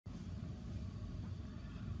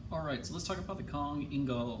All right, so let's talk about the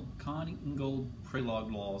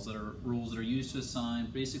Cahn-Ingold-Prelog laws, that are rules that are used to assign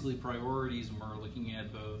basically priorities when we're looking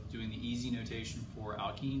at both doing the easy notation for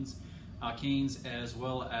alkenes, as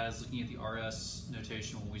well as looking at the RS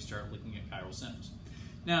notation when we start looking at chiral centers.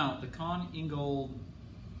 Now, the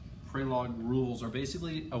Cahn-Ingold-Prelog rules are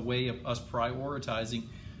basically a way of us prioritizing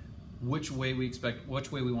which way we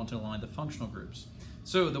want to align the functional groups.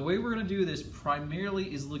 So the way we're going to do this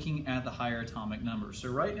primarily is looking at the higher atomic numbers. So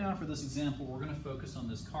right now for this example, we're going to focus on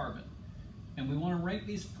this carbon. And we want to rank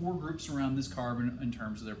these four groups around this carbon in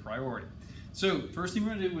terms of their priority. So first thing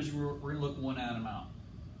we're going to do is we're going to look one atom out.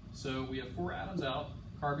 So we have four atoms out: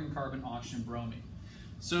 carbon, carbon, oxygen, bromine.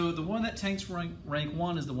 So the one that takes rank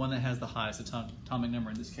 1 is the one that has the highest atomic number,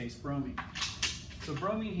 in this case bromine. So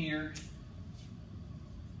bromine here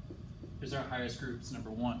is our highest group, it's number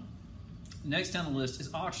 1. Next down the list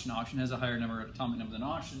is oxygen. Oxygen has a higher atomic number than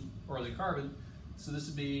oxygen, or the carbon, so this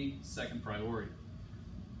would be second priority.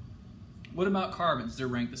 What about carbons? They're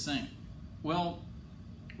ranked the same. Well,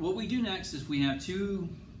 what we do next is we have two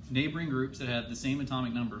neighboring groups that have the same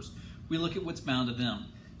atomic numbers. We look at what's bound to them.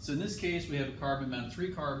 So in this case, we have a carbon bound to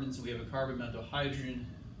 3 carbons, and we have a carbon bound to a hydrogen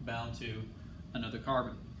bound to another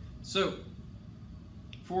carbon. So,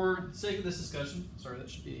 for the sake of this discussion, sorry, that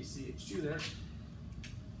should be a CH2 there.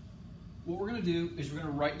 What we're going to do is we're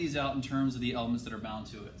going to write these out in terms of the elements that are bound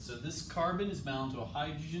to it. So this carbon is bound to a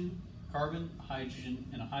hydrogen, carbon, hydrogen,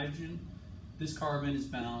 and a hydrogen. This carbon is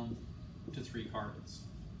bound to 3 carbons.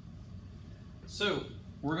 So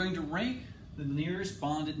we're going to rank the nearest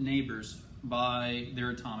bonded neighbors by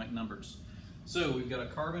their atomic numbers. So we've got a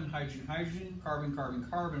carbon, hydrogen, hydrogen, carbon, carbon,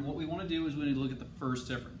 carbon. What we want to do is we need to look at the first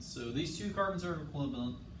difference. So these two carbons are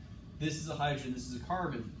equivalent. This is a hydrogen, this is a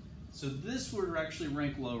carbon. So this would actually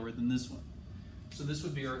rank lower than this one. So this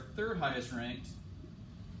would be our third highest ranked.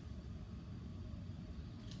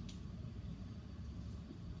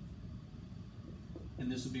 And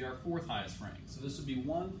this would be our fourth highest ranked. So this would be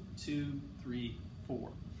 1, 2, 3,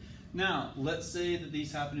 4. Now, let's say that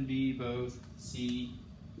these happen to be both C,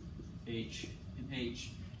 H, and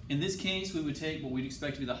H. In this case, we would take what we'd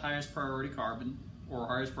expect to be the highest priority carbon, or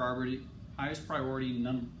highest priority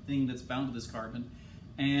thing that's bound to this carbon,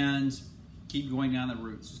 and keep going down the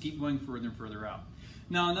route. So keep going further and further out.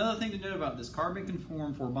 Now, another thing to note about this, carbon can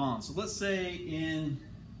form 4 bonds. So let's say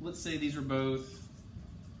these are both,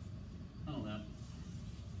 I don't know,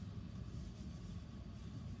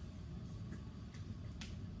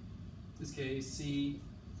 in this case, C,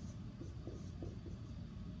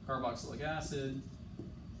 carboxylic acid,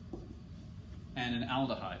 and an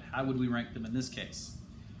aldehyde. How would we rank them in this case?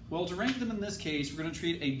 Well, to rank them in this case, we're going to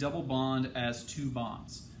treat a double bond as 2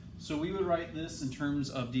 bonds. So we would write this in terms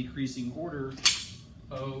of decreasing order,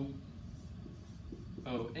 O,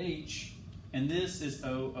 OH, and this is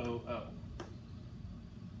OOO.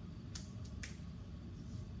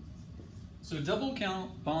 So double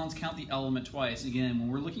bonds count the element twice. Again,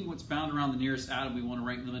 when we're looking at what's bound around the nearest atom, we want to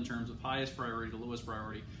rank them in terms of highest priority to lowest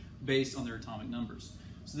priority based on their atomic numbers.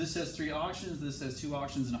 So this has 3 oxygens, this has 2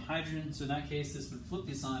 oxygens and a hydrogen. So in that case, this would flip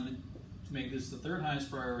the assignment to make this the third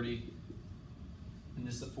highest priority and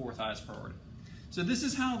this the fourth highest priority. So this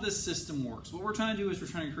is how this system works. What we're trying to do is we're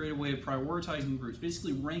trying to create a way of prioritizing groups,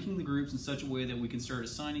 basically ranking the groups in such a way that we can start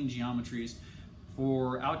assigning geometries.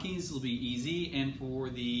 For alkenes, it'll be easy, and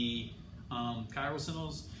for the chiral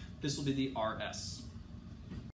centers, this will be the RS.